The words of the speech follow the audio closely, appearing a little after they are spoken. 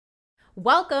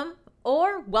Welcome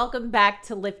or welcome back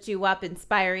to Lift You Up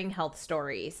Inspiring Health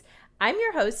Stories. I'm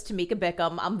your host, Tamika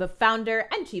Bickham. I'm the founder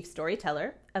and chief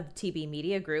storyteller of TB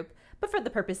Media Group. But for the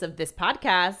purpose of this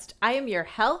podcast, I am your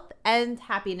health and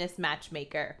happiness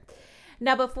matchmaker.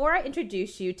 Now, before I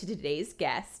introduce you to today's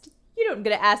guest, you know what I'm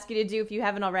going to ask you to do if you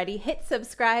haven't already. Hit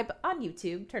subscribe on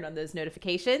YouTube, turn on those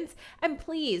notifications, and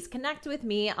please connect with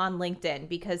me on LinkedIn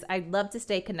because I'd love to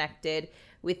stay connected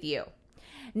with you.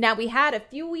 Now, we had a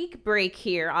few week break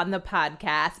here on the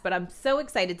podcast, but I'm so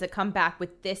excited to come back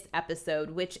with this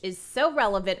episode, which is so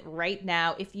relevant right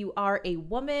now if you are a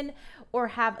woman or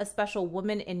have a special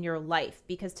woman in your life,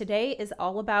 because today is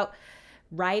all about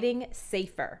riding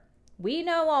safer. We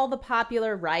know all the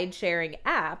popular ride sharing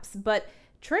apps, but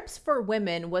Trips for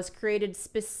Women was created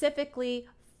specifically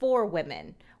for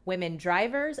women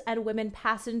drivers and women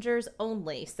passengers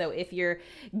only. So if you're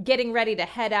getting ready to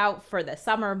head out for the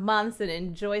summer months and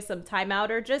enjoy some time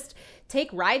out, or just take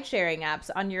ride sharing apps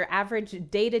on your average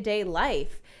day-to-day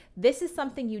life, this is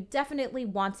something you definitely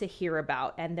want to hear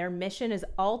about. And their mission is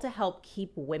all to help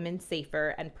keep women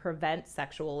safer and prevent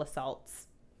sexual assaults.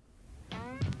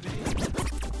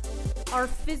 Our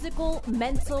physical,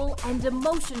 mental, and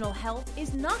emotional health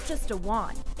is not just a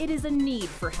want, it is a need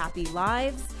for happy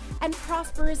lives and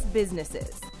prosperous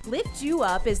businesses. Lift You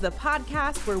Up is the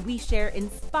podcast where we share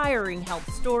inspiring health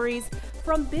stories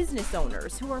from business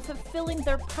owners who are fulfilling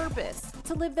their purpose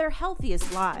to live their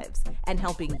healthiest lives and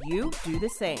helping you do the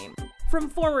same. From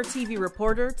former TV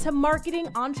reporter to marketing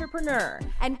entrepreneur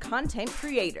and content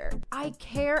creator, I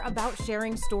care about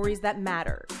sharing stories that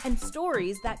matter and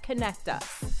stories that connect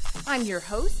us. I'm your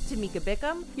host, Tamika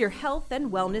Bickham, your health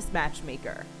and wellness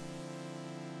matchmaker.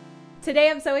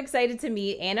 Today, I'm so excited to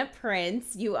meet Anna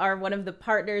Prince. You are one of the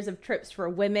partners of Trips for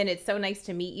Women. It's so nice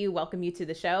to meet you, welcome you to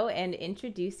the show, and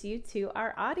introduce you to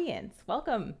our audience.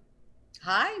 Welcome.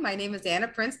 Hi, my name is Anna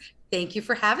Prince. Thank you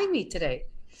for having me today.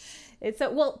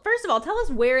 Well, first of all, tell us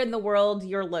where in the world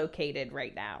you're located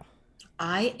right now.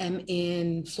 I am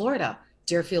in Florida,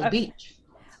 Deerfield Beach.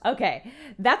 Okay,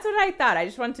 that's what I thought. I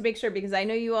just wanted to make sure because I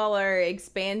know you all are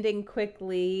expanding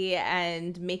quickly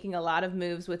and making a lot of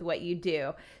moves with what you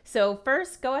do. So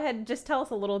first, go ahead and just tell us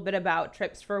a little bit about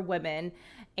Trips for Women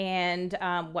and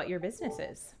what your business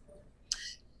is.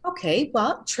 Okay,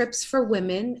 well, Trips for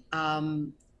Women,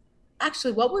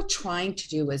 actually what we're trying to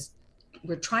do is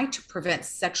we're trying to prevent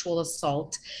sexual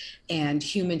assault and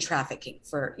human trafficking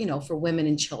for women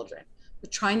and children.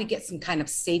 We're trying to get some kind of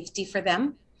safety for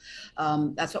them.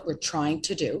 That's what we're trying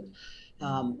to do.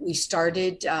 We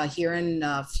started here in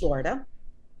Florida,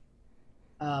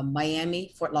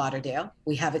 Miami, Fort Lauderdale.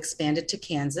 We have expanded to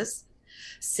Kansas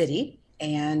City.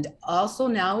 And also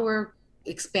now we're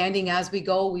expanding as we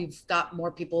go. We've got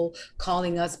more people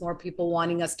calling us, more people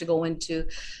wanting us to go into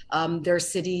their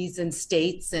cities and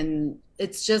states. And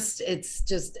it's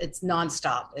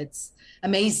nonstop. It's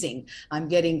amazing. I'm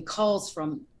getting calls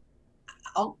from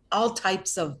all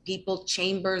types of people,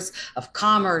 chambers of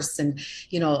commerce, and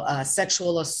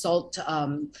sexual assault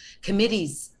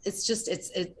committees.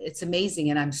 It's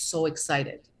amazing, and I'm so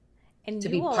excited to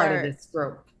be part of this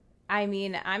group. I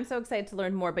mean, I'm so excited to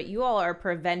learn more, but you all are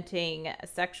preventing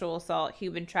sexual assault,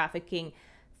 human trafficking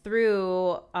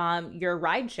through your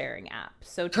ride sharing app.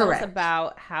 So tell us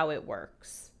about how it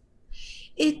works.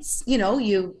 It's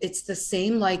it's the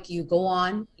same, like you go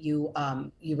on, you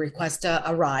request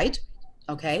a ride.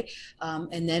 Okay.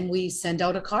 And then we send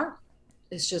out a car.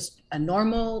 It's just a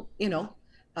normal,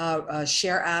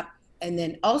 share app. And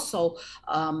then also,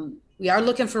 we are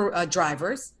looking for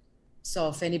drivers. So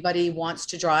if anybody wants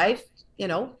to drive,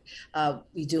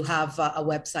 we do have a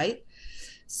website.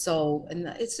 So, and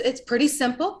it's pretty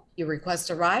simple. You request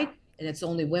a ride and it's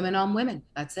only women on women.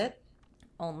 That's it.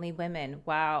 Only women.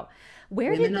 Wow.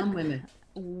 Women on women.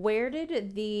 Where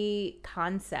did the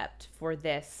concept for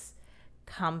this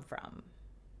come from?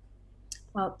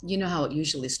 Well, you know how it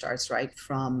usually starts, right?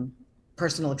 From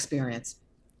personal experience.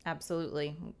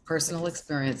 Absolutely. Personal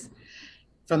experience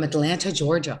from Atlanta,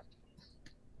 Georgia.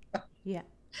 Yeah.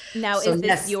 Now, so, is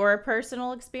this your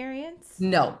personal experience?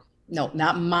 No,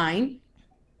 not mine,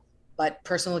 but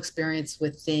personal experience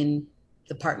within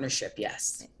the partnership.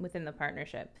 Yes. Within the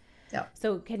partnership. Yeah.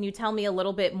 So can you tell me a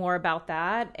little bit more about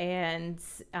that? And,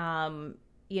 I'm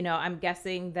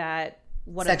guessing that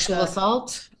sexual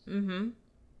assault. Mm-hmm.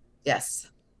 Yes.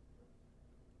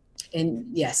 And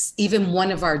yes, even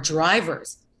one of our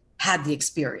drivers had the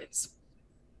experience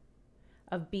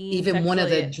of being even one of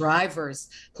the drivers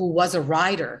who was a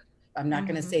rider. I'm not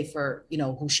going to say for,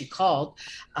 who she called.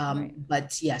 Right.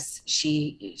 But yes,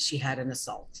 she had an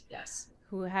assault. Yes.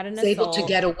 Who had an assault. Able to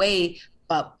get away,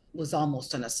 but was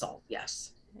almost an assault.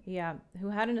 Yes. Yeah, who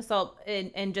had an assault,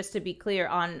 and just to be clear,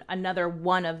 on another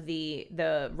one of the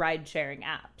ride sharing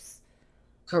apps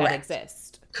that Correct.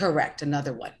 exist. Correct.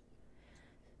 Another one.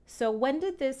 So when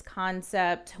did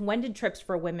Trips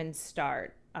for Women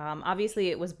start? Obviously,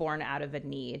 it was born out of a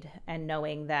need and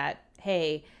knowing that,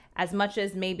 hey, as much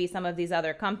as maybe some of these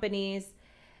other companies,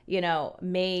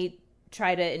 may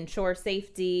try to ensure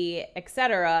safety,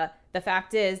 etc., the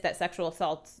fact is that sexual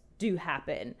assaults do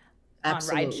happen on ride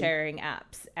Absolutely. sharing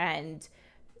apps. And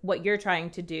what you're trying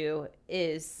to do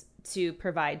is to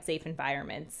provide safe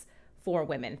environments for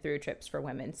women through Trips for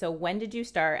Women. So when did you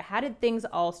start? How did things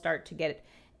all start to get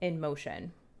in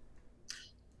motion?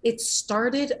 It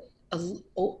started,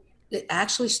 it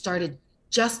actually started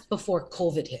just before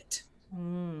COVID hit.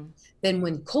 Mm, Then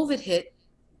when COVID hit,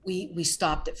 we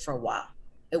stopped it for a while.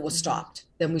 It was hmm. stopped.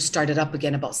 Then we started up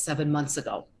again about 7 months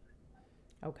ago.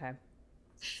 Okay.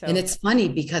 And So, it's funny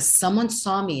because someone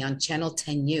saw me on Channel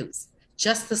 10 News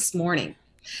just this morning.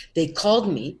 They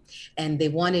called me and they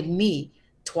wanted me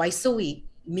twice a week,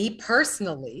 me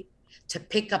personally, to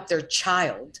pick up their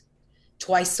child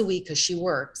twice a week because she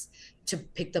works, to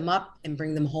pick them up and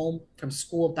bring them home from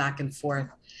school back and forth.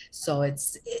 So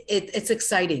it's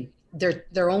exciting.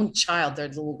 Their own child, their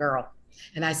little girl.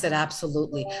 And I said,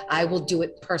 absolutely. I will do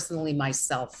it personally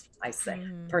myself. I say,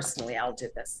 mhm. personally, I'll do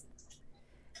this.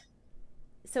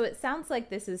 So it sounds like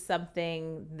this is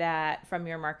something that from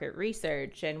your market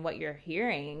research and what you're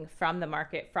hearing from the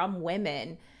market from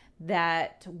women,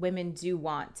 that women do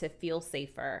want to feel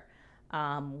safer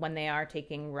when they are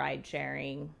taking ride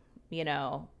sharing, you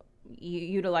know,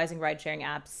 utilizing ride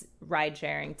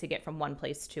sharing to get from one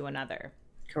place to another.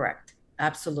 Correct.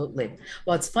 Absolutely.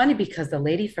 Well, it's funny because the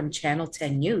lady from Channel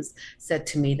 10 News said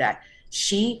to me that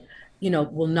she,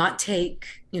 will not take,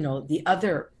 the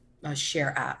other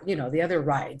share app, the other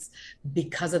rides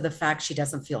because of the fact she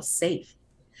doesn't feel safe.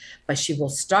 But she will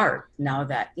start now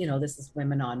that, this is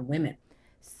women on women.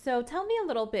 So tell me a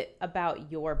little bit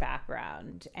about your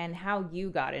background and how you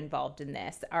got involved in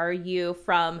this. Are you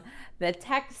from the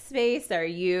tech space? Are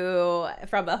you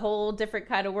from a whole different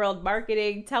kind of world,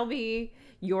 marketing? Tell me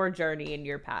your journey and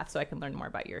your path so I can learn more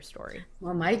about your story.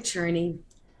 Well, my journey,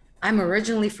 I'm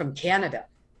originally from Canada.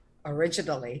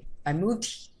 Originally, I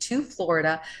moved to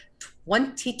Florida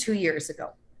 22 years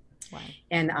ago. Wow.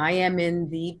 And I am in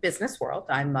the business world.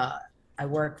 I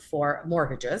work for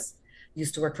mortgages.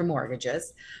 Used to work for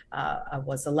mortgages. I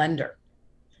was a lender,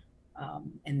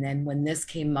 and then when this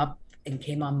came up and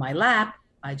came on my lap,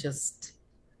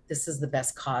 this is the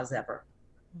best cause ever.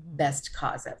 Mhm. Best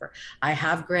cause ever. I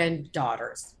have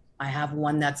granddaughters. I have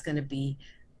one that's going to be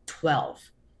 12,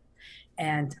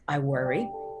 and I worry.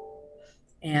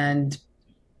 And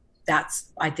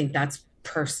I think that's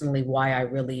personally why I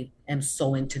really am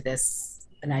so into this,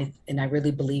 and I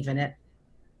really believe in it,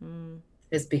 Mm.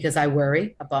 is because I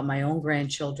worry about my own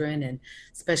grandchildren, and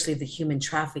especially the human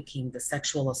trafficking, the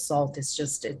sexual assault is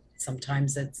just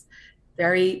sometimes it's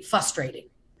very frustrating.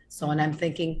 So, and I'm Mhm.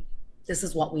 thinking, this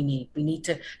is what we need. We need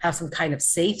to have some kind of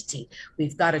safety.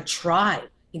 We've got to try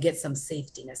and get some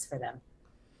safetiness for them.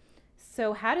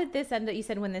 So, how did this end up? You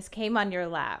said when this came on your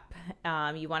lap,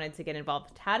 you wanted to get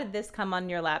involved. How did this come on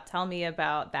your lap? Tell me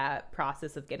about that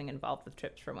process of getting involved with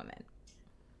Trips for Women.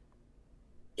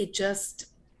 It just,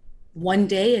 one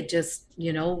day,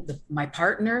 my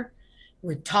partner,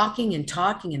 we're talking and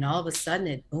talking, and all of a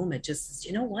sudden, boom, it just says,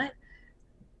 you know what?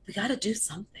 We got to do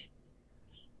something.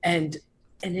 And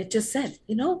it just said,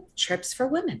 Trips for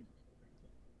Women,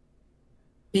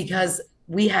 because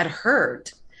we had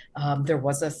heard there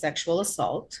was a sexual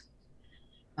assault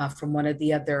from one of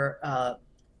the other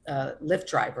Lyft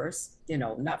drivers,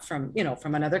 not from,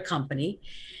 from another company.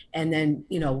 And then,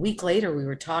 a week later, we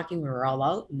were talking, we were all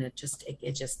out, and it just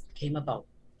came about,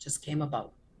 just came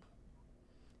about.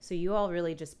 So, you all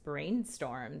really just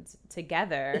brainstormed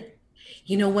together.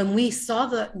 When we saw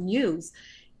the news,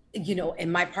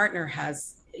 and my partner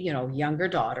has, younger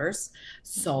daughters. Mhm.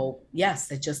 So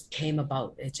yes, it just came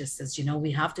about. It just says,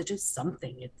 we have to do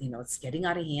something. It's getting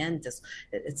out of hand.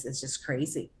 It's just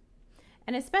crazy.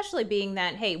 And especially being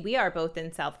that, hey, we are both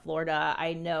in South Florida.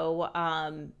 I know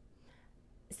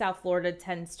South Florida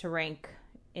tends to rank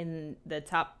in the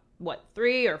top, what,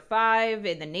 3 or 5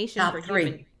 in the nation for Top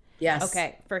human, three. Yes,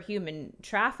 okay, for human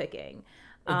trafficking.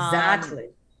 Um, exactly.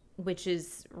 which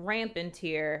is rampant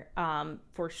here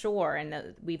for sure.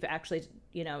 And we've actually,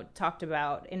 talked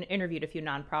about and interviewed a few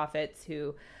nonprofits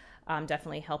who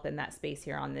definitely help in that space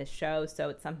here on this show. So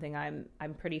it's something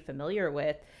I'm pretty familiar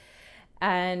with.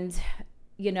 And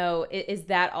is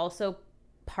that also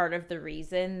part of the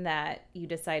reason that you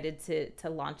decided to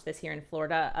launch this here in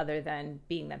Florida, other than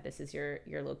being that this is your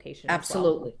location as well?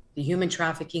 Absolutely. The human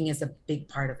trafficking is a big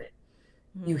part of it.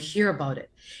 You Hmm. hear about it.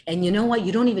 And you know what?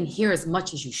 You don't even hear as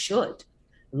much as you should.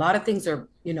 A lot of things are,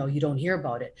 you don't hear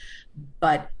about it,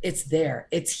 but it's there,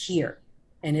 it's here,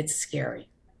 and it's scary.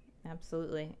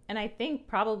 Absolutely. And I think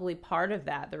probably part of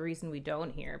that, the reason we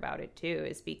don't hear about it too,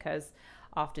 is because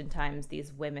oftentimes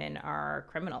these women are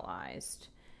criminalized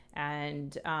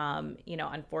and,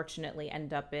 unfortunately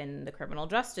end up in the criminal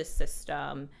justice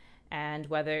system. And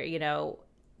whether,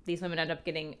 these women end up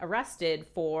getting arrested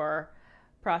for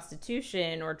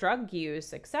prostitution or drug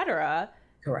use, etc.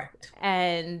 Correct.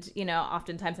 And,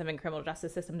 oftentimes I'm in criminal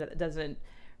justice system that doesn't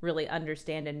really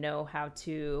understand and know how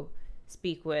to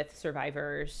speak with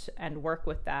survivors and work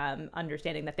with them,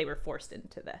 understanding that they were forced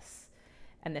into this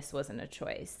and this wasn't a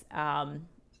choice.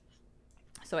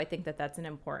 So I think that that's an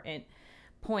important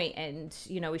point, and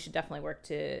we should definitely work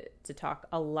to talk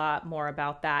a lot more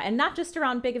about that, and not just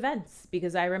around big events,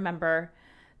 because I remember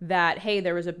that, hey,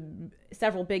 there was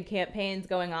several big campaigns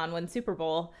going on when Super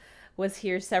Bowl was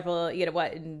here several,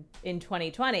 in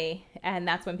 2020, and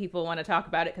that's when people want to talk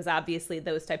about it, because obviously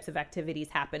those types of activities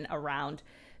happen around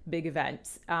big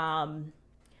events.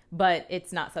 But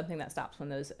it's not something that stops when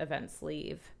those events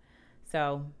leave.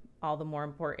 So all the more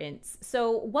importance.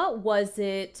 So what was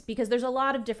it? Because there's a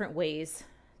lot of different ways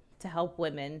to help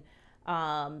women,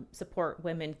 support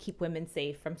women, keep women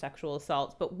safe from sexual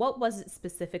assaults. But what was it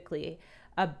specifically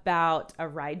about a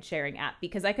ride sharing app?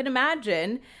 Because I can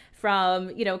imagine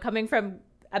from, coming from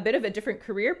a bit of a different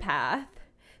career path,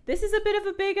 this is a bit of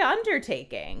a big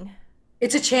undertaking.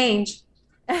 It's a change.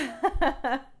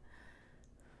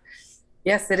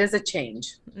 Yes, it is a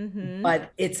change,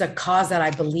 but it's a cause that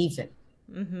I believe in.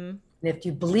 And if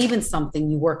you believe in something,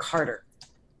 you work harder.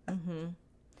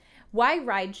 Why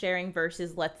ride sharing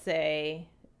versus, let's say,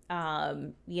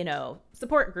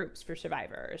 support groups for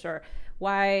survivors, or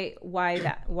why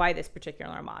this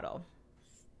particular model?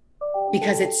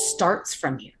 Because it starts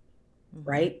from here,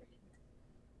 right?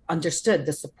 Understood.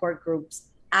 The support groups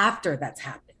after that's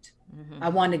happened. I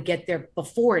want to get there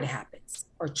before it happens,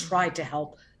 or try to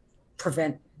help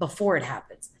prevent before it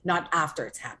happens, not after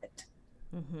it's happened.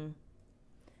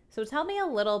 So tell me a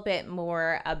little bit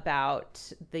more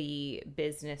about the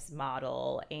business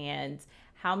model and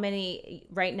how many,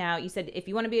 right now, you said if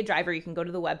you want to be a driver, you can go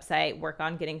to the website, work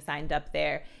on getting signed up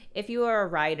there. If you are a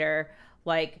rider,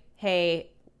 like,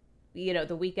 hey,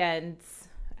 the weekends,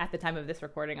 at the time of this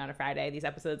recording on a Friday, these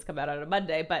episodes come out on a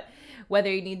Monday, but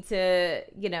whether you need to,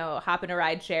 hop in a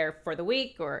ride share for the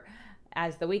week, or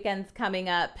as the weekend's coming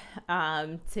up,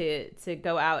 to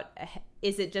go out,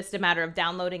 is it just a matter of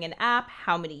downloading an app?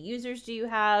 How many users do you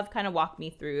have? Kind of walk me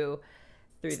through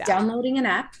that. Downloading an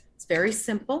app. It's very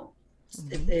simple.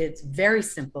 It's very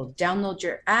simple. Download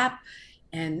your app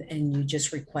and you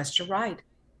just request your ride.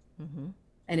 And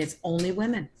it's only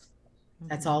women.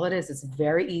 That's all it is. It's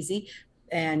very easy.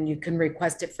 And you can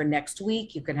request it for next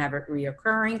week. You can have it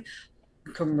reoccurring.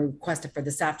 You can request it for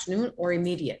this afternoon or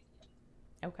immediate.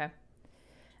 Okay.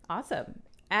 Awesome.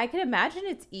 I can imagine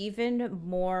it's even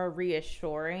more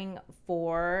reassuring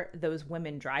for those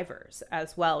women drivers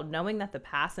as well, knowing that the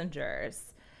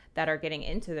passengers that are getting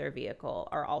into their vehicle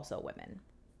are also women.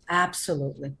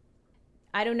 Absolutely.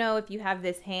 I don't know if you have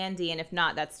this handy, and if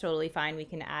not, that's totally fine. We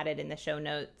can add it in the show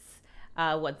notes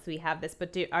once we have this.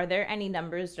 But are there any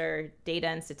numbers or data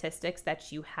and statistics that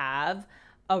you have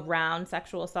around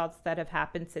sexual assaults that have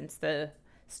happened since the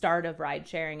start of ride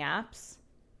sharing apps?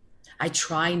 I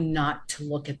try not to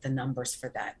look at the numbers for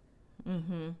that.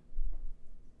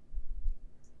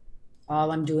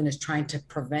 All I'm doing is trying to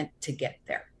prevent to get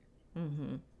there.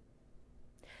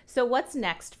 So what's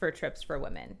next for Trips for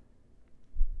Women?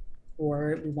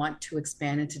 Or we want to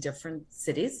expand into different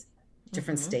cities,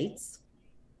 different states.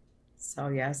 So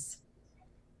yes,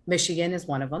 Michigan is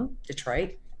one of them,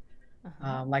 Detroit.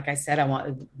 Like I said,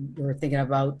 we're thinking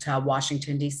about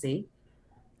Washington, D.C.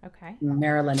 Okay.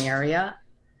 Maryland area,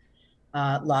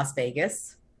 Las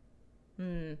Vegas,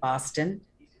 Boston.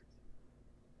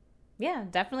 Yeah,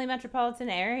 definitely metropolitan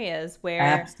areas where.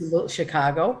 Absolutely.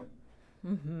 Chicago.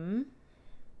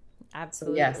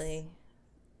 Absolutely. So yes.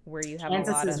 Where you have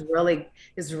Kansas a lot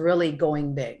is really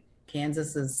going big.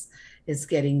 Kansas is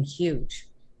getting huge.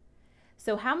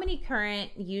 So how many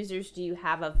current users do you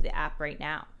have of the app right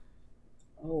now?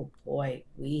 Oh boy,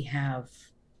 we have,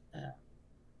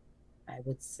 I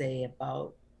would say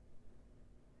about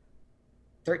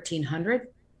 1,300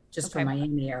 just for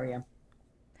Miami area.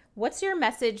 What's your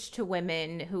message to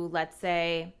women who, let's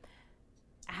say,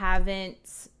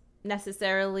 haven't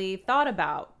necessarily thought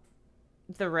about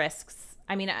the risks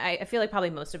I mean, I feel like probably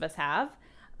most of us have,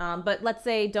 but let's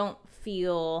say don't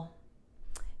feel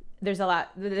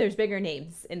there's bigger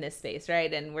names in this space,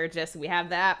 right? And we have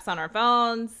the apps on our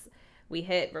phones. We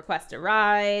hit request a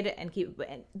ride and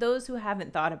those who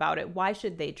haven't thought about it, why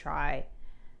should they try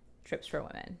Trips for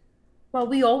Women? Well,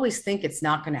 we always think it's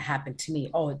not going to happen to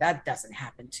me. Oh, that doesn't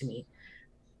happen to me,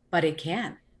 but it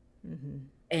can. Mm-hmm.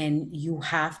 And you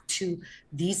have to,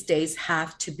 these days,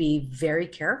 have to be very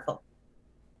careful,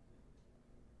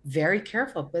 very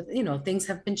careful. But, things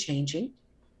have been changing.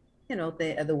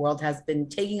 The world has been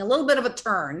taking a little bit of a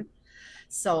turn.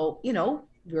 So,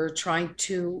 we're trying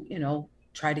to,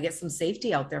 try to get some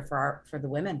safety out there for the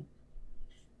women.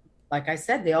 Like I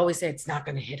said, they always say it's not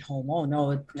going to hit home. Oh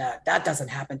no, that doesn't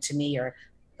happen to me,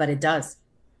 but it does.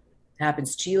 It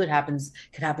happens to you. Could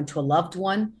happen to a loved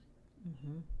one.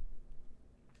 Mm-hmm.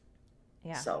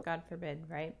 Yeah. So, God forbid,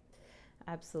 right?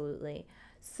 Absolutely.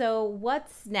 So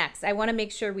what's next? I want to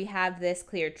make sure we have this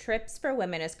clear. Trips for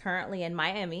Women is currently in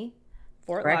Miami,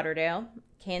 Fort correct. Lauderdale,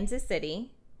 Kansas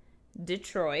City,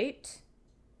 Detroit,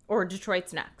 or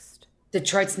Detroit's next.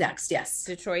 Detroit's next, yes.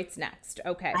 Detroit's next.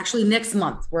 Okay. Actually, next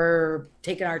month we're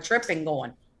taking our trip and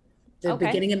going. The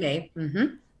beginning of May.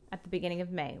 Mm-hmm. At the beginning of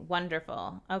May.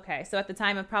 Wonderful. Okay. So at the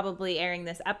time of probably airing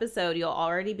this episode, you'll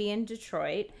already be in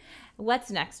Detroit. What's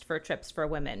next for Trips for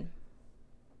Women?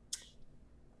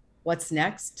 What's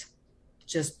next?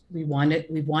 Just we want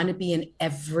to be in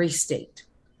every state.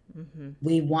 Mm-hmm.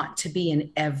 We want to be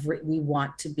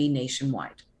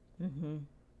nationwide. Mm-hmm.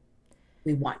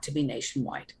 We want to be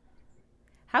nationwide.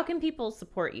 How can people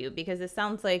support you? Because it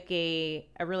sounds like a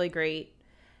really great,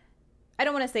 I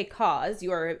don't want to say cause.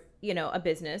 You're, a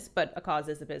business, but a cause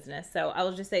is a business. So I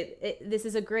will just say this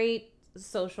is a great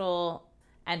social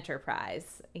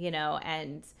enterprise,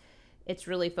 and it's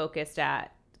really focused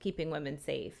at keeping women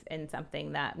safe and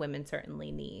something that women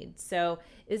certainly need. So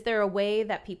is there a way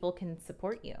that people can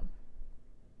support you?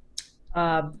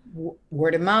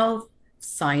 Word of mouth,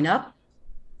 sign up,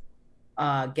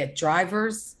 get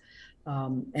drivers.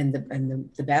 And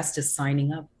the best is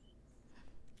signing up.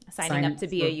 Signing up to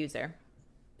be a user.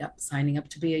 Yep, signing up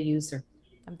to be a user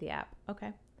of the app.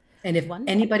 Okay. And if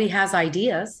anybody has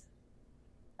ideas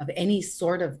of any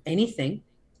sort of anything,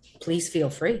 please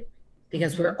feel free,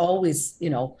 because we're always,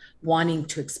 wanting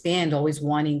to expand, always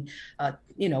wanting,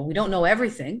 we don't know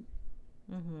everything.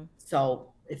 Mm-hmm.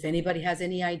 So if anybody has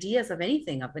any ideas of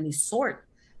anything of any sort,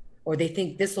 or they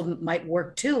think this might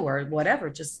work too, or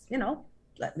whatever, just,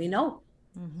 let me know.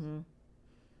 Mm-hmm.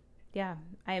 Yeah,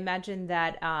 I imagine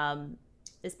that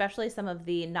especially some of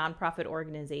the nonprofit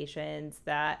organizations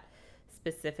that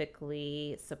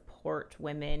specifically support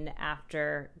women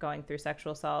after going through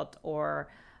sexual assault or,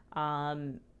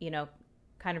 kind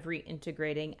of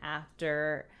reintegrating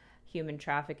after human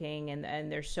trafficking.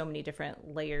 And there's so many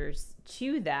different layers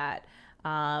to that.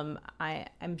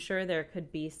 I'm sure there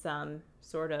could be some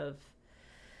sort of,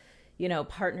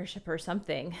 partnership or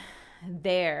something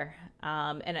there.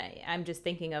 And I'm just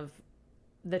thinking of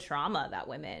the trauma that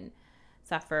women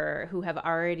suffer who have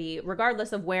already,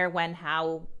 regardless of where, when,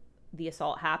 how the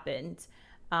assault happened,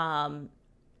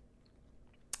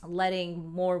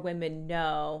 letting more women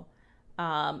know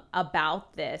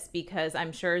about this, because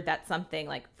I'm sure that's something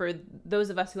like for those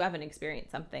of us who haven't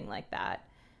experienced something like that,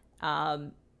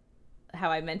 how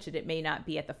I mentioned it may not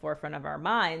be at the forefront of our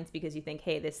minds because you think,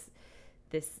 hey, this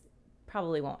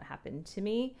probably won't happen to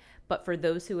me. But for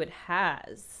those who it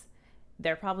has,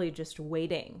 they're probably just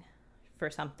waiting for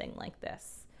something like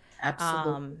this.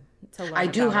 Absolutely. To learn I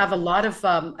do have a lot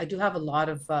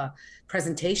of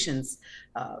presentations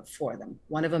for them.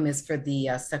 One of them is for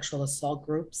the sexual assault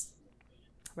groups.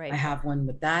 Right. I have one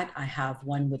with that. I have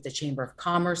one with the Chamber of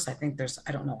Commerce. I think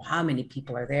I don't know how many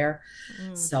people are there.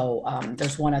 So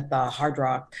there's one at the Hard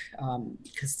Rock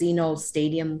Casino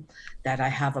Stadium that I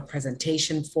have a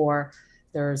presentation for.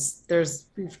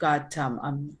 We've got,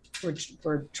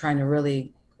 we're trying to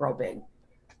really grow big.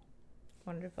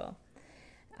 Wonderful.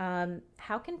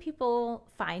 How can people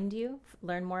find you,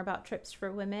 learn more about Trips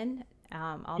for Women?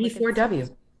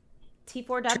 T4W.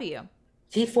 T4W.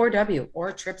 T4W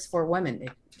or Trips for Women.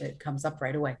 It comes up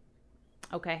right away.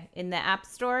 Okay. In the App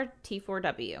Store,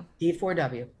 T4W.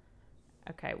 T4W.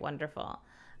 Okay, wonderful.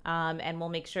 And we'll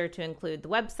make sure to include the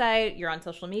website. You're on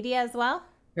social media as well?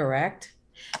 Correct.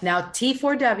 Now,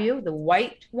 T4W, the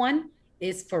white one,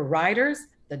 is for riders.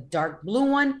 The dark blue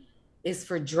one is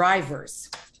for drivers.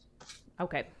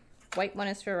 Okay. White one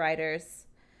is for riders.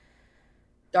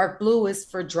 Dark blue is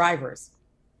for drivers.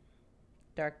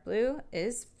 Dark blue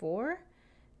is for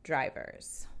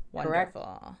drivers. Wonderful.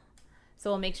 Correct. So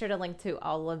we'll make sure to link to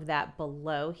all of that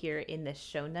below here in the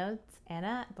show notes.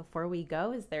 Anna, before we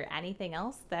go, is there anything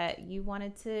else that you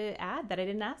wanted to add that I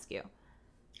didn't ask you?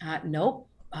 Nope.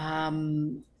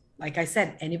 Like I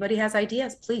said, anybody has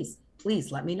ideas, please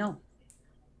let me know.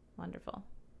 Wonderful.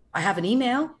 I have an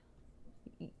email.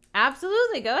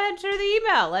 Absolutely. Go ahead and share the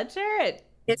email. Let's share it.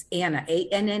 It's Anna,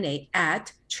 ANNA,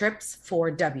 at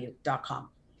trips4w.com.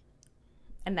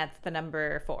 And that's the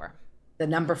number 4. The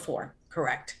number 4,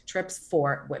 correct.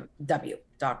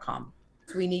 trips4w.com.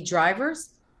 We need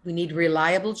drivers. We need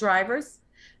reliable drivers.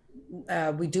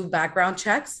 We do background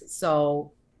checks.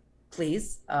 So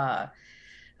please,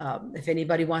 if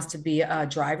anybody wants to be a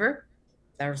driver,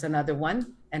 there's another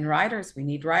one. And riders, we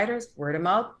need riders. Word them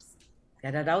out.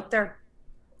 Get it out there.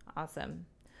 Awesome.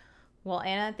 Well,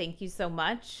 Anna, thank you so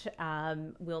much.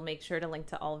 We'll make sure to link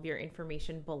to all of your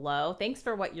information below. Thanks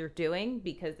for what you're doing,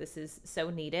 because this is so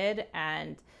needed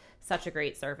and such a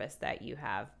great service that you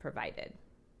have provided.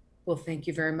 Well, thank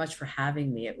you very much for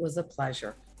having me. It was a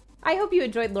pleasure. I hope you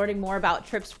enjoyed learning more about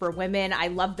Trips for Women. I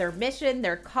love their mission,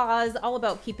 their cause, all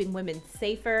about keeping women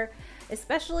safer.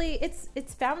 Especially, it's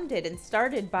founded and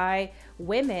started by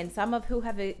women, some of who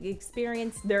have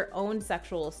experienced their own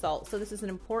sexual assault. So this is an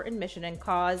important mission and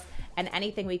cause, and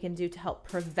anything we can do to help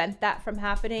prevent that from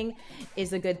happening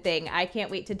is a good thing. I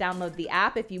can't wait to download the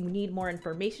app. If you need more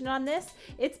information on this,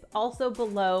 it's also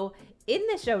below in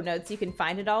the show notes. You can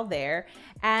find it all there.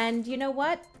 And you know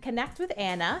what? Connect with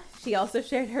Anna. She also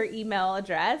shared her email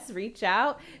address. Reach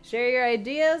out, share your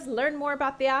ideas, learn more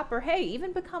about the app, or hey,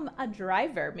 even become a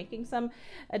driver, making some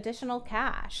additional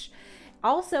cash.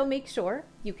 Also, make sure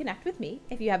you connect with me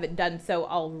if you haven't done so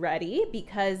already,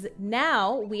 because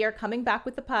now we are coming back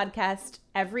with the podcast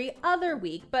every other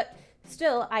week. But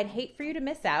still, I'd hate for you to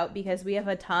miss out, because we have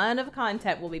a ton of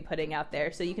content we'll be putting out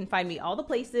there. So you can find me all the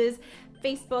places: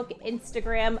 Facebook,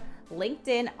 Instagram,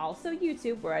 LinkedIn, also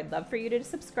YouTube, where I'd love for you to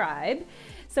subscribe.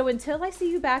 So until I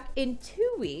see you back in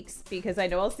 2 weeks, because I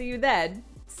know I'll see you then,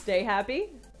 stay happy,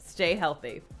 stay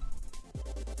healthy.